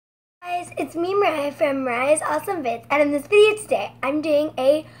Guys, it's me Mariah from Mariah's Awesome Bits, and in this video today I'm doing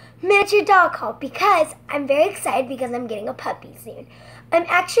a miniature dog haul because I'm very excited because I'm getting a puppy soon. I'm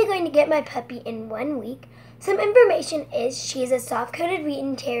actually going to get my puppy in 1 week. Some information is she is a soft-coated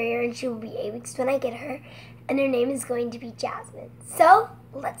Wheaten Terrier and she will be 8 weeks when I get her, and her name is going to be Jasmine. So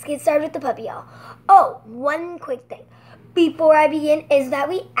let's get started with the puppy haul. Oh, one quick thing before I begin is that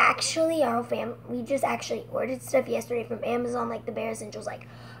we just actually ordered stuff yesterday from Amazon, like the bare essentials, like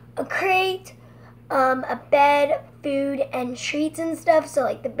a crate, a bed, food, and treats and stuff. So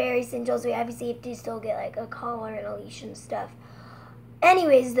like the bare essentials, we obviously have to still get like a collar and a leash and stuff.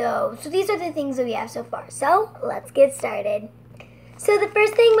 Anyways though, so these are the things that we have so far. So let's get started. So the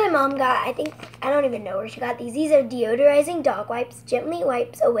first thing my mom got, I don't even know where she got these. These are deodorizing dog wipes. Gently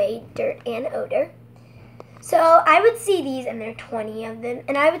wipes away dirt and odor. So I would see these, and there are 20 of them,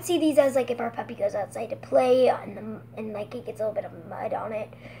 and I would see these as like if our puppy goes outside to play and like it gets a little bit of mud on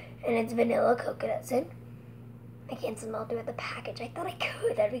it, and it's vanilla coconut scent. I can't smell through the package. I thought I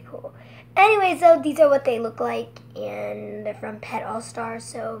could. That'd be cool. Anyway, so these are what they look like, and they're from Pet All Star.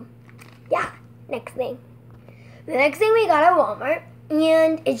 So yeah, next thing. The next thing we got at Walmart,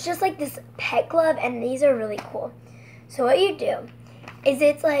 and it's just like this pet glove, and these are really cool. So what you do is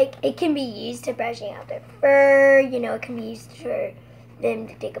it's like it can be used to brushing out their fur, it can be used for them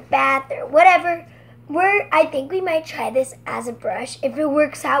to take a bath or whatever. I think we might try this as a brush. If it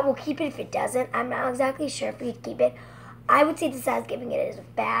works out, we'll keep it. If it doesn't, I'm not exactly sure if we'd keep it. I would say this as giving it as a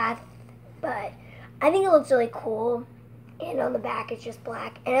bath, but I think it looks really cool. And on the back, it's just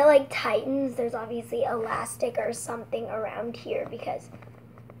black. And it like tightens. There's obviously elastic or something around here because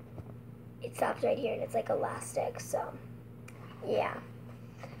it stops right here and it's like elastic. So yeah.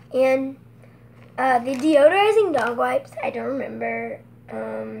 And the deodorizing dog wipes, I don't remember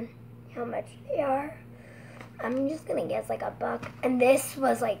how much they are. I'm just gonna guess like $1, and this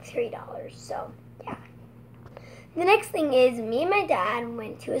was like $3, so yeah. The next thing is me and my dad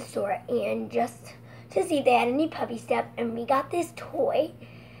went to a store and just to see if they had any puppy stuff, and we got this toy,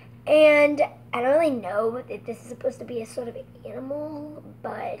 and I don't really know if this is supposed to be a sort of animal,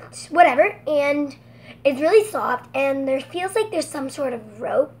 but whatever. And it's really soft, and there feels like there's some sort of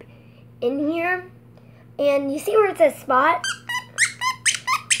rope in here. And you see where it says Spot?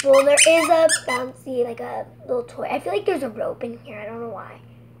 Well, there is a bouncy, like a little toy. I feel like there's a rope in here. I don't know why.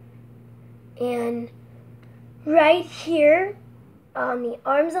 And right here on the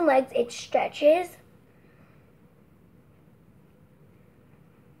arms and legs, it stretches.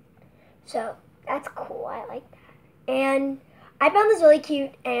 So that's cool. I like that. And I found this really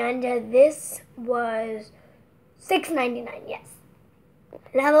cute, and this was $6.99, yes.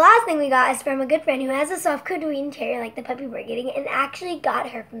 Now the last thing we got is from a good friend who has a soft-coated Wheaten Terrier like the puppy we're getting, and actually got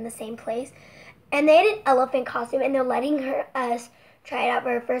her from the same place. And they had an elephant costume, and they're letting us try it out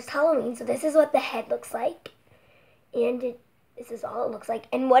for her first Halloween. So this is what the head looks like, and this is all it looks like.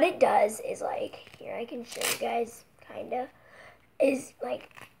 And what it does is like, here I can show you guys, kind of, is like,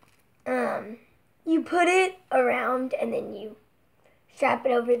 you put it around and then you strap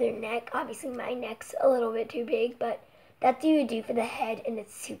it over their neck. Obviously my neck's a little bit too big, but that's what you would do for the head, and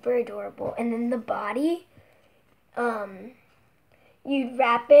it's super adorable. And then the body, you'd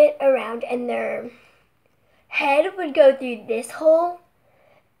wrap it around, and their head would go through this hole,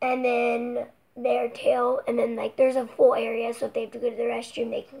 and then their tail, and then like there's a full area, so if they have to go to the restroom,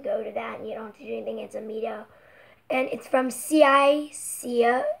 they can go to that, and you don't have to do anything. It's a Mito, and it's from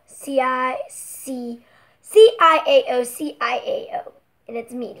CIAO, and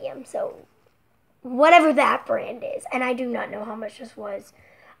it's medium, so whatever that brand is, and I do not know how much this was.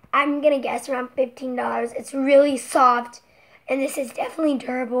 I'm gonna guess around $15. It's really soft, and this is definitely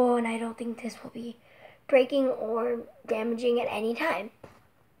durable, and I don't think this will be breaking or damaging at any time.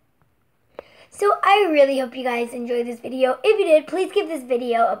 So I really hope you guys enjoyed this video. If you did, please give this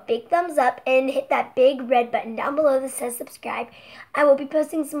video a big thumbs up and hit that big red button down below that says subscribe. I will be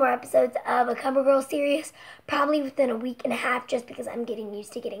posting some more episodes of a Cover Girl series, probably within a week and a half, just because I'm getting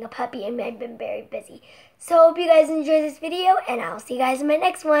used to getting a puppy and I've been very busy. So I hope you guys enjoyed this video, and I'll see you guys in my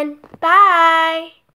next one. Bye!